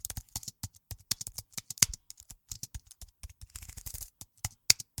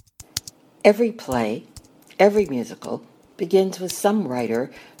Every play, every musical, begins with some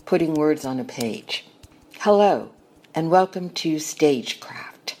writer putting words on a page. Hello, and welcome to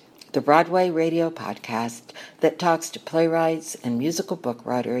Stagecraft, the Broadway radio podcast that talks to playwrights and musical book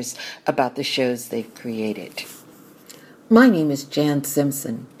writers about the shows they've created. My name is Jan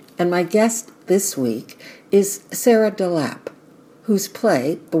Simpson, and my guest this week is Sarah DeLappe, whose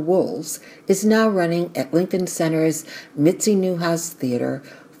play, The Wolves, is now running at Lincoln Center's Mitzi Newhouse Theater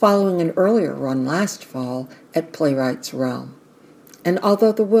following an earlier run last fall at Playwrights Realm. And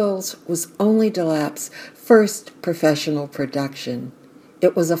although The Wolves was only DeLappe's first professional production,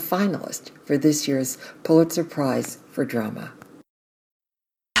 it was a finalist for this year's Pulitzer Prize for Drama.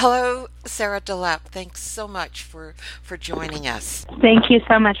 Hello, Sarah DeLappe. Thanks so much for joining us. Thank you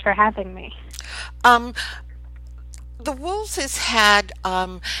so much for having me. The Wolves has had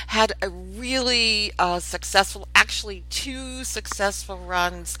a really successful, actually two successful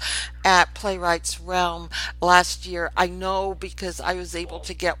runs at Playwrights Realm last year. I know because I was able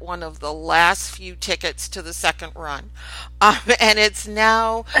to get one of the last few tickets to the second run. And it's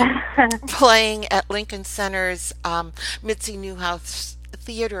now playing at Lincoln Center's Mitzi Newhouse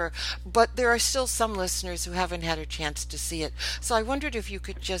Theater, but there are still some listeners who haven't had a chance to see it. So I wondered if you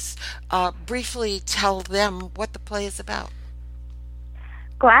could just briefly tell them what the play is about.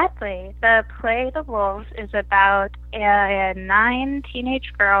 Gladly. The play, The Wolves, is about 9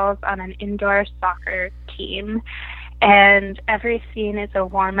 teenage girls on an indoor soccer team, and every scene is a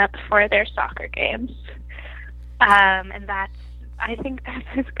warm-up for their soccer games. And I think that's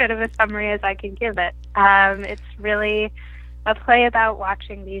as good of a summary as I can give it. It's really a play about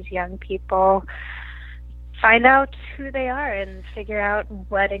watching these young people find out who they are and figure out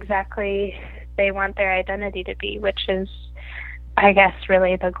what exactly they want their identity to be, which is, I guess,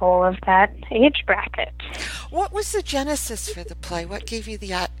 really the goal of that age bracket. What was the genesis for the play? What gave you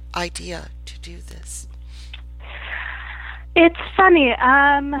the idea to do this? It's funny.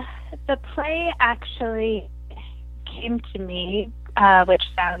 The play actually came to me, which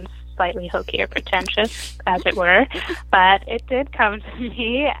sounds slightly hokey or pretentious, as it were, but it did come to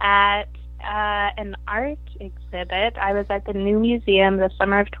me at an art exhibit. I was at the New Museum the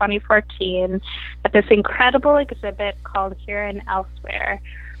summer of 2014 at this incredible exhibit called Here and Elsewhere,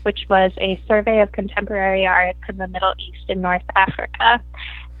 which was a survey of contemporary art from the Middle East and North Africa.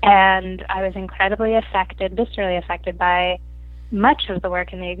 And I was incredibly viscerally affected by much of the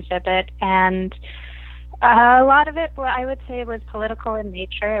work in the exhibit, and a lot of it, I would say, was political in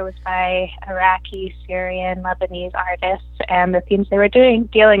nature. It was by Iraqi, Syrian, Lebanese artists, and the themes they were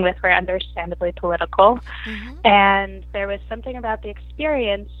dealing with were understandably political. Mm-hmm. And there was something about the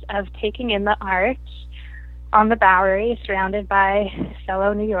experience of taking in the art on the Bowery, surrounded by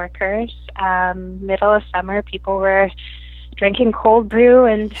fellow New Yorkers. Middle of summer, people were drinking cold brew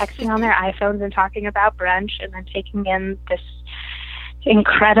and texting on their iPhones and talking about brunch, and then taking in this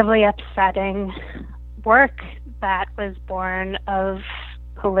incredibly upsetting work that was born of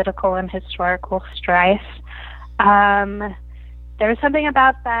political and historical strife. There was something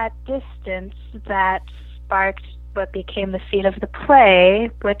about that distance that sparked what became the seed of the play,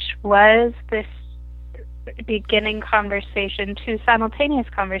 which was this beginning conversation, two simultaneous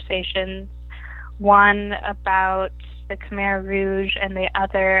conversations, one about the Khmer Rouge and the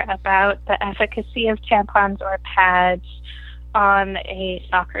other about the efficacy of tampons or pads on a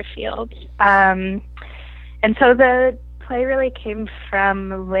soccer field. And so the play really came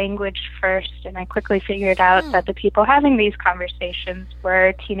from language first, and I quickly figured out that the people having these conversations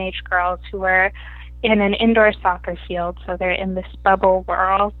were teenage girls who were in an indoor soccer field, so they're in this bubble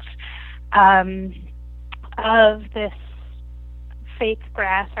world of this fake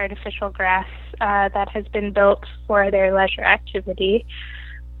grass, artificial grass, that has been built for their leisure activity.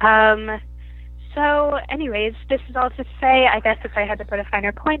 So anyways, this is all to say, I guess if I had to put a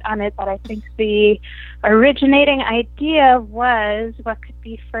finer point on it, that I think the originating idea was what could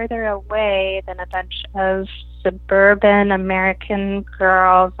be further away than a bunch of suburban American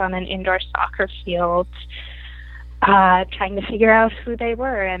girls on an indoor soccer field trying to figure out who they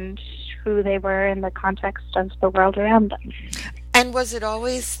were and who they were in the context of the world around them. And was it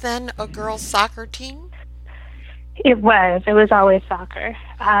always then a girls' soccer team? It was always soccer.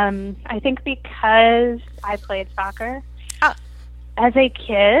 I think because I played soccer as a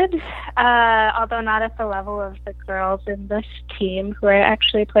kid, although not at the level of the girls in this team who are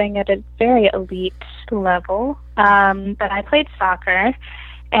actually playing at a very elite level. But I played soccer,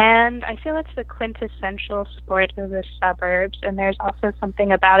 and I feel it's the quintessential sport of the suburbs, and there's also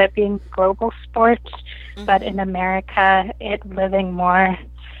something about it being a global sport, but in America, it living more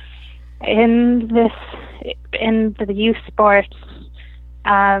in the youth sports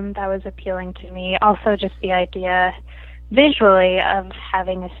That was appealing to me. Also, just the idea visually of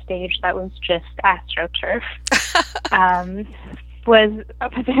having a stage that was just AstroTurf was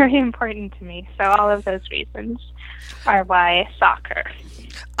very important to me. So all of those reasons are why soccer.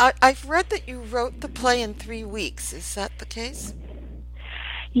 I've read that you wrote the play in 3 weeks. Is that the case?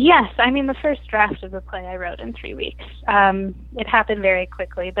 Yes, I mean, the first draft of the play I wrote in 3 weeks. It happened very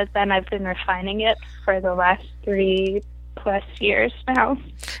quickly, but then I've been refining it for the last 3+ years now.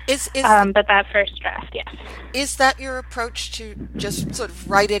 But that first draft, yes. Is that your approach, to just sort of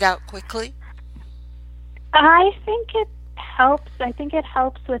write it out quickly? I think it helps. I think it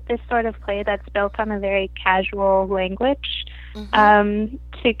helps with this sort of play that's built on a very casual language.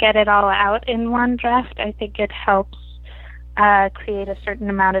 To get it all out in one draft, I think it helps create a certain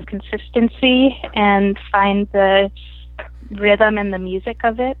amount of consistency and find the rhythm and the music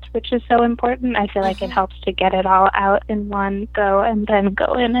of it, which is so important. I feel like it helps to get it all out in one go and then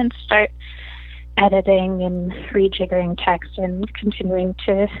go in and start editing and rejiggering text and continuing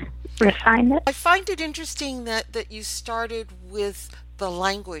to refine it. I find it interesting that you started with the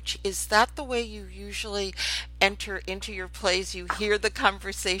language. Is that the way you usually enter into your plays? You hear the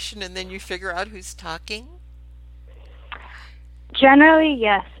conversation and then you figure out who's talking? Generally,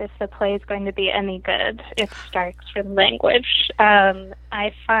 yes. If the play is going to be any good, it starts from language.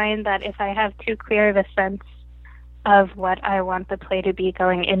 I find that if I have too clear of a sense of what I want the play to be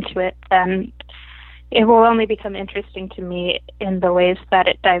going into it, then it will only become interesting to me in the ways that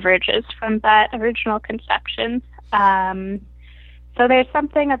it diverges from that original conception. So there's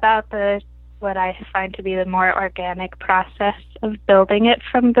something about what I find to be the more organic process of building it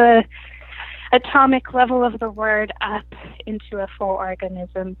from the atomic level of the word up into a full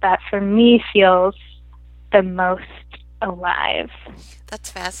organism that for me feels the most alive.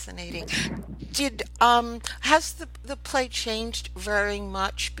 That's fascinating. Has the play changed very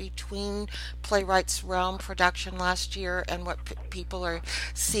much between Playwrights Realm production last year and what people are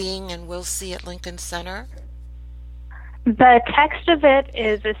seeing and will see at Lincoln Center? The text of it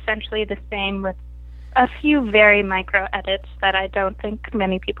is essentially the same, with a few very micro edits that I don't think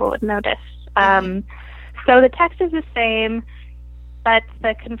many people would notice. So the text is the same, but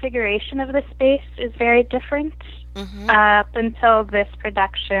the configuration of the space is very different. Up until this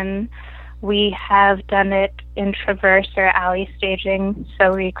production, we have done it in traverse or alley staging,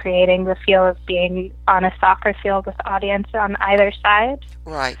 so recreating the feel of being on a soccer field with audience on either side.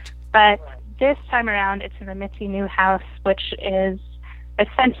 Right. But this time around, it's in the Mitzi New House, which is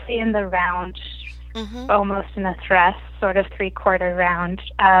essentially in the round, almost in a thrust, sort of 3/4 round.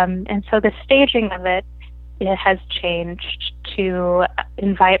 And so the staging of it has changed to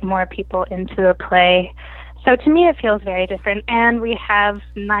invite more people into the play. So to me, it feels very different. And we have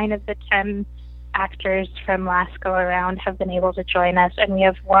 9 of the 10 actors from last go around have been able to join us. And we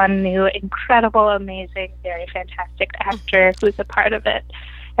have one new, incredible, amazing, very fantastic actor who's a part of it.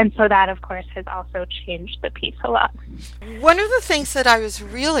 And so that, of course, has also changed the piece a lot. One of the things that I was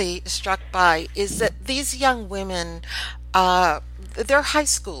really struck by is that these young women, they're high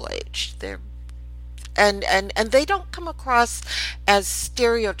school age. And they don't come across as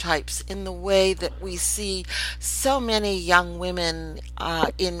stereotypes in the way that we see so many young women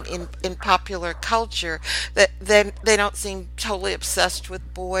in popular culture, that they don't seem totally obsessed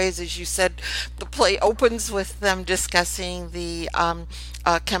with boys. As you said, the play opens with them discussing the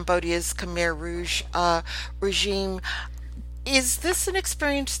Cambodia's Khmer Rouge regime. Is this an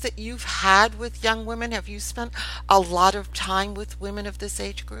experience that you've had with young women? Have you spent a lot of time with women of this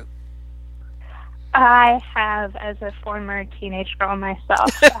age group? I have, as a former teenage girl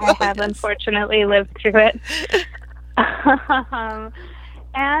myself. I have unfortunately lived through it.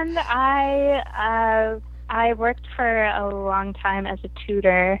 And I worked for a long time as a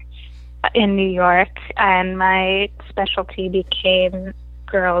tutor in New York, and my specialty became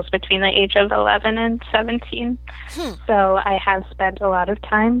girls between the age of 11 and 17. So I have spent a lot of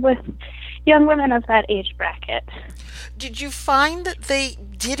time with young women of that age bracket. Did you find that they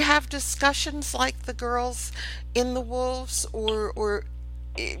did have discussions like the girls in The Wolves, or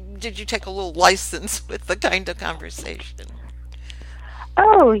did you take a little license with the kind of conversation?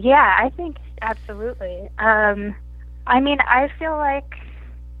 Oh, yeah, I think absolutely. I mean, I feel like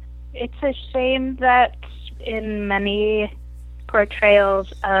it's a shame that in many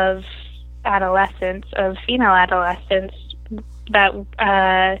portrayals of adolescence, of female adolescence, that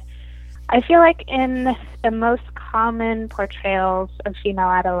I feel like in the most common portrayals of female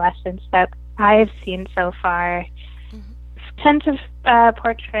adolescence that I've seen so far tend to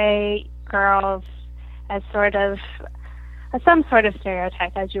portray girls as sort of some sort of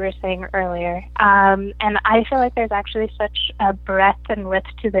stereotype, as you were saying earlier. And I feel like there's actually such a breadth and width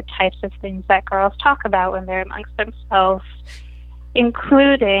to the types of things that girls talk about when they're amongst themselves,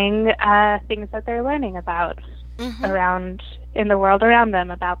 including things that they're learning about around in the world around them,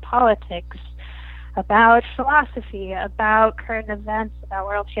 about politics, about philosophy, about current events, about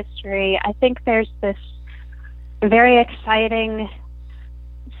world history. I think there's this very exciting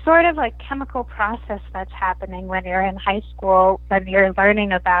sort of like chemical process that's happening when you're in high school, when you're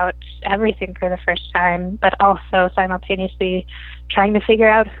learning about everything for the first time, but also simultaneously trying to figure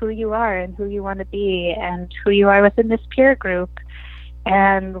out who you are and who you want to be and who you are within this peer group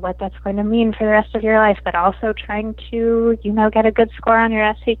and what that's going to mean for the rest of your life, but also trying to, get a good score on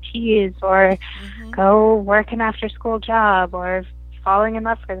your SATs or go work an after school job or falling in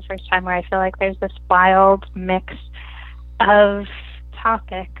love for the first time, where I feel like there's this wild mix of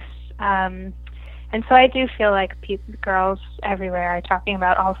topics. And so I do feel like girls everywhere are talking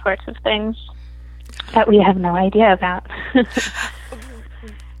about all sorts of things that we have no idea about.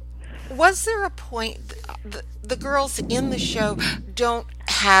 Was there a point, the girls in the show don't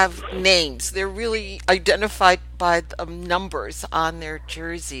have names. They're really identified by the numbers on their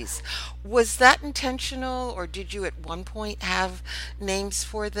jerseys. Was that intentional, or did you at one point have names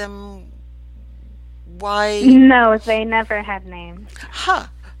for them? Why? No, they never had names.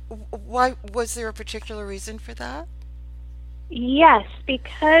 Why? Was there a particular reason for that? Yes,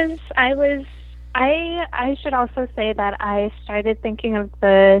 because I should also say that I started thinking of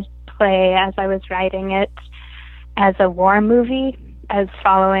the play as I was writing it as a war movie, as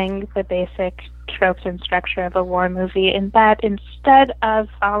following the basic tropes and structure of a war movie, in that instead of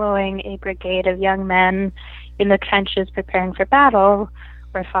following a brigade of young men in the trenches preparing for battle,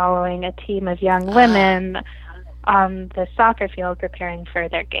 we're following a team of young women on the soccer field preparing for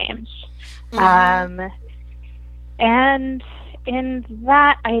their games. And in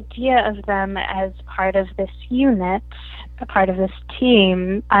that idea of them as part of this unit, a part of this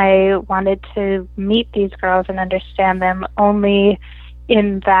team, I wanted to meet these girls and understand them only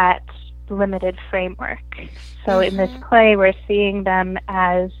in that limited framework. So in this play, we're seeing them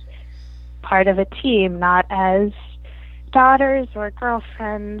as part of a team, not as daughters or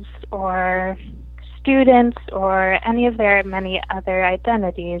girlfriends or students or any of their many other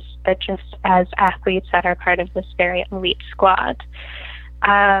identities, but just as athletes that are part of this very elite squad.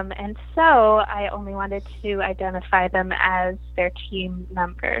 And so I only wanted to identify them as their team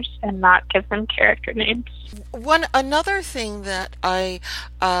members and not give them character names. Another thing that I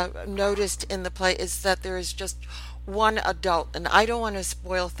noticed in the play is that there is just one adult, and I don't want to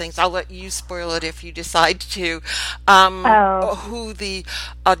spoil things. I'll let you spoil it if you decide to, who the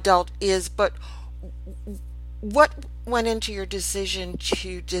adult is. But what went into your decision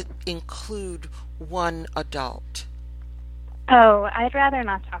to include one adult? Oh, I'd rather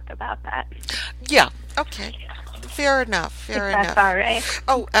not talk about that. Yeah, okay. Fair enough. That's all right.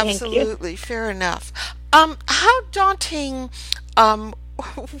 Oh, absolutely. Fair enough. How daunting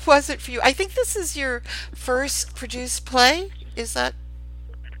was it for you? I think this is your first produced play. Is that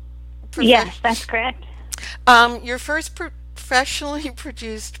Yes, that's correct. Your first professionally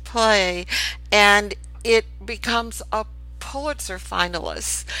produced play, and it becomes a Pulitzer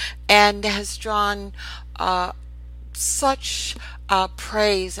finalist and has drawn such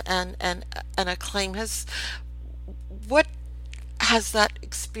praise and acclaim. What has that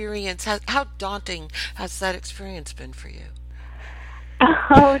experience? How daunting has that experience been for you?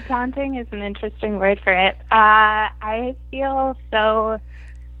 Oh, daunting is an interesting word for it. I feel so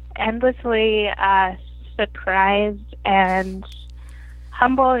endlessly surprised and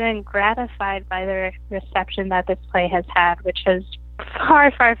humbled and gratified by the reception that this play has had, which has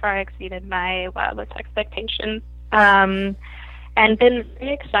far, far, far exceeded my wildest expectations. And been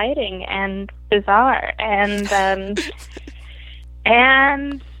very exciting and bizarre and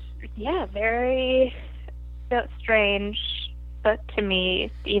and yeah, very strange, but to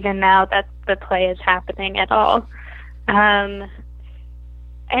me, even now that the play is happening at all. And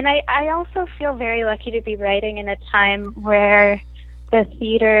I also feel very lucky to be writing in a time where the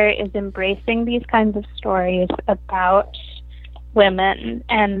theater is embracing these kinds of stories about women,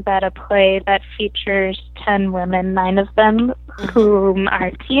 and that a play that features 10 women, 9 of them whom are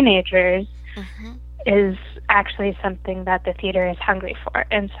teenagers, is actually something that the theater is hungry for.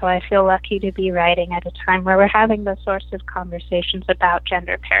 And so I feel lucky to be writing at a time where we're having those sorts of conversations about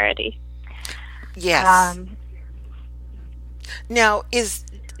gender parity. Yes. Now,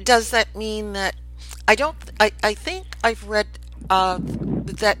 does that mean that I think I've read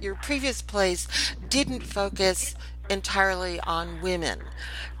that your previous plays didn't focus entirely on women.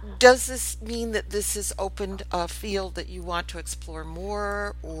 Does this mean that this has opened a field that you want to explore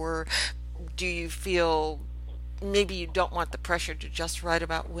more, or do you feel maybe you don't want the pressure to just write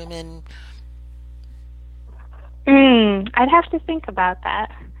about women? I'd have to think about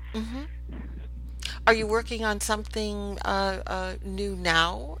that. Hmm. Are you working on something new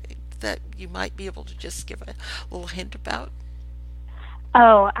now that you might be able to just give a little hint about?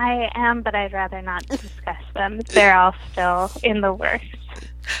 Oh, I am, but I'd rather not discuss them. They're all still in the works.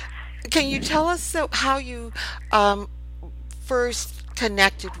 Can you tell us how you um, first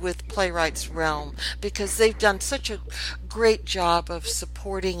connected with Playwrights Realm? Because they've done such a great job of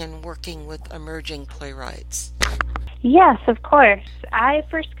supporting and working with emerging playwrights. Yes, of course. I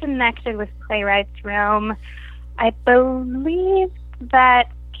first connected with Playwrights Realm. I believe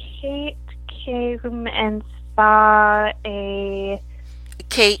that Kate came and saw a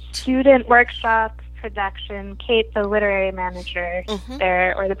Kate. student workshop production. Kate, the literary manager Hmm.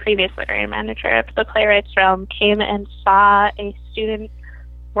 there, or the previous literary manager of the Playwrights Realm, came and saw a student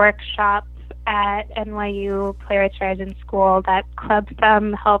workshop at NYU Playwrights Horizon School that Club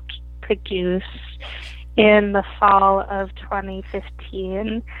Thumb helped produce in the fall of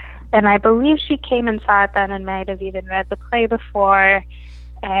 2015. And I believe she came and saw it then and might have even read the play before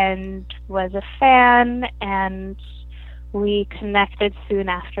and was a fan, and we connected soon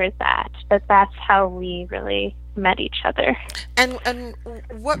after that. But that's how we really met each other. And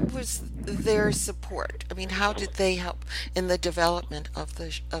what was their support? I mean, how did they help in the development of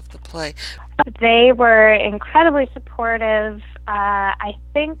the play? They were incredibly supportive. I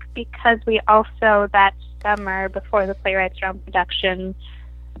think because we also, that summer before the Playwrights Realm production,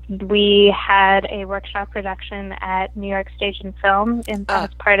 we had a workshop production at New York Stage and Film as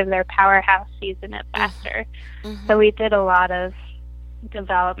part of their Powerhouse season at Vassar. Mm-hmm. So we did a lot of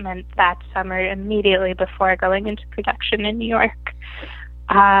development that summer immediately before going into production in New York.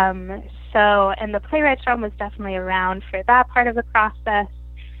 And the Playwrights Realm was definitely around for that part of the process.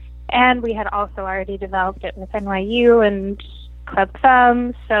 And we had also already developed it with NYU and Club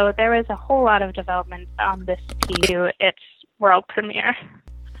Thumb. So there was a whole lot of development on this piece to its world premiere.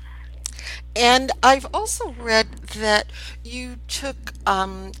 And I've also read that you took,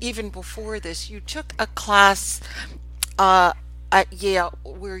 even before this, you took a class at Yale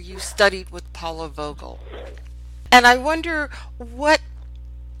where you studied with Paula Vogel. And I wonder what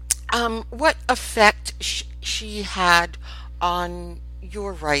effect she had on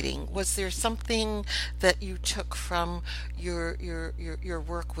your writing. Was there something that you took from your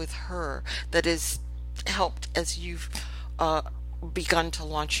work with her that has helped as you've begun to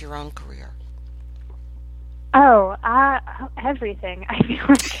launch your own career? Oh, everything. I feel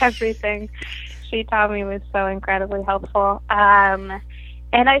like everything she taught me was so incredibly helpful. And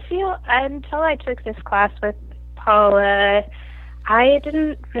I feel until I took this class with Paula, I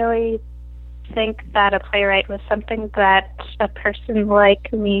didn't really think that a playwright was something that a person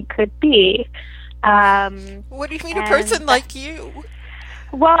like me could be. What do you mean, a person like you?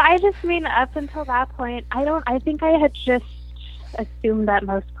 Well, I just mean up until that point, I think I had just assumed that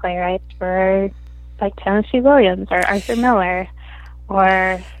most playwrights were like Tennessee Williams or Arthur Miller,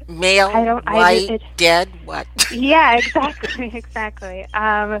 or male, white, dead, what? Yeah, exactly.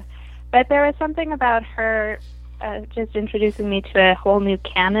 But there was something about her just introducing me to a whole new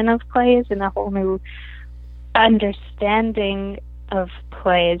canon of plays and a whole new understanding of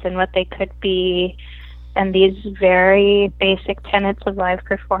plays and what they could be, and these very basic tenets of live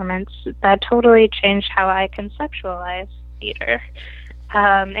performance that totally changed how I conceptualize theater.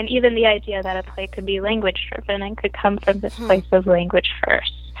 And even the idea that a play could be language-driven and could come from this place of language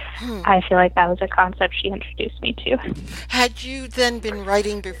first. I feel like that was a concept she introduced me to. Had you then been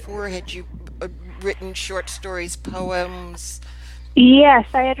writing before? Had you written short stories, poems? Yes,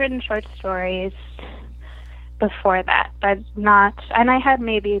 I had written short stories before that, but not... And I had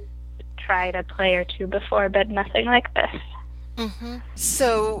maybe tried a play or two before, but nothing like this. Mm-hmm.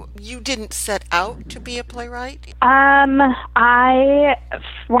 So you didn't set out to be a playwright? I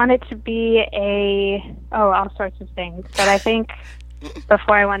wanted to be all sorts of things. But I think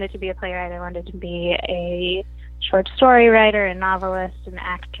before I wanted to be a playwright, I wanted to be a short story writer, a novelist, an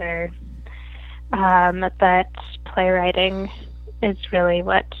actor. But playwriting is really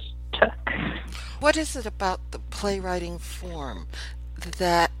what took. What is it about the playwriting form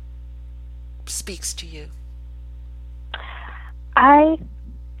that speaks to you? I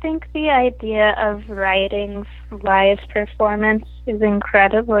think the idea of writing live performance is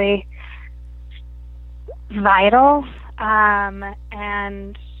incredibly vital.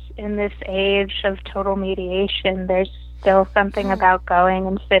 And in this age of total mediation, there's still something about going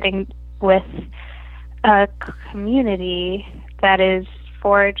and sitting with a community that is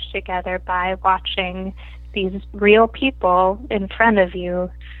forged together by watching these real people in front of you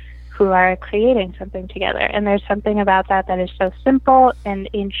who are creating something together. And there's something about that that is so simple and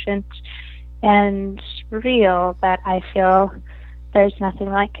ancient and real that I feel there's nothing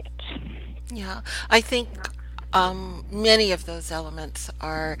like it. Yeah, I think many of those elements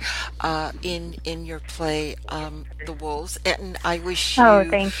are in your play, The Wolves, and I wish Oh, you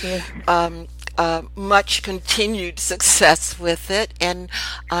thank you. much continued success with it, and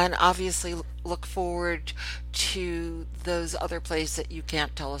obviously look forward to those other plays that you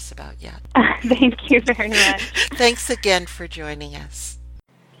can't tell us about yet. Thank you very much. Thanks again for joining us.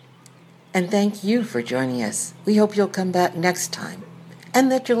 And thank you for joining us. We hope you'll come back next time,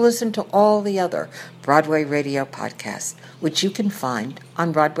 and that you'll listen to all the other Broadway Radio podcasts, which you can find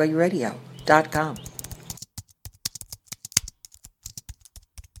on BroadwayRadio.com.